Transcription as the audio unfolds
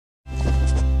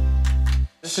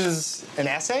this is an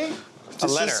essay?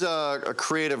 This is a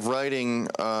creative writing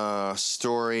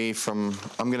story from,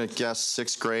 I'm going to guess,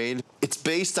 6th grade. It's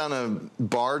based on a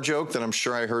bar joke that I'm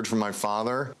sure I heard from my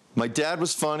father. My dad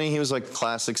was funny. He was like a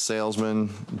classic salesman,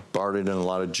 barded in a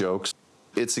lot of jokes.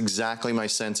 It's exactly my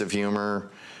sense of humor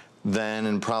then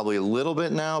and probably a little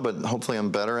bit now, but hopefully I'm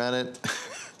better at it.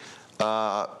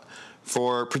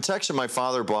 For protection, my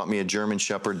father bought me a German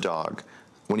Shepherd dog.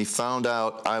 When he found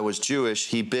out I was Jewish,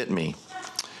 he bit me.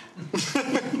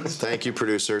 Thank you,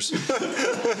 producers.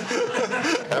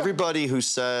 Everybody who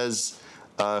says,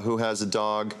 who has a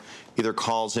dog, either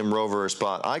calls him Rover or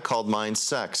Spot. I called mine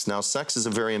Sex. Now, Sex is a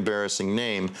very embarrassing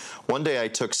name. One day I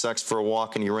took Sex for a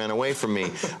walk and he ran away from me.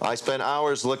 I spent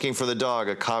hours looking for the dog.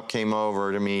 A cop came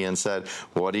over to me and said,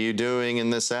 "What are you doing in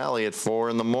this alley at 4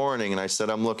 in the morning?" And I said,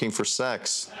 "I'm looking for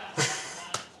Sex."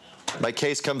 My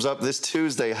case comes up this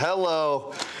Tuesday.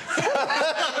 Hello.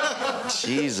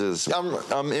 Jesus.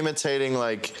 I'm imitating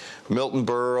like Milton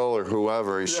Berle or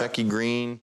whoever, Shecky Green.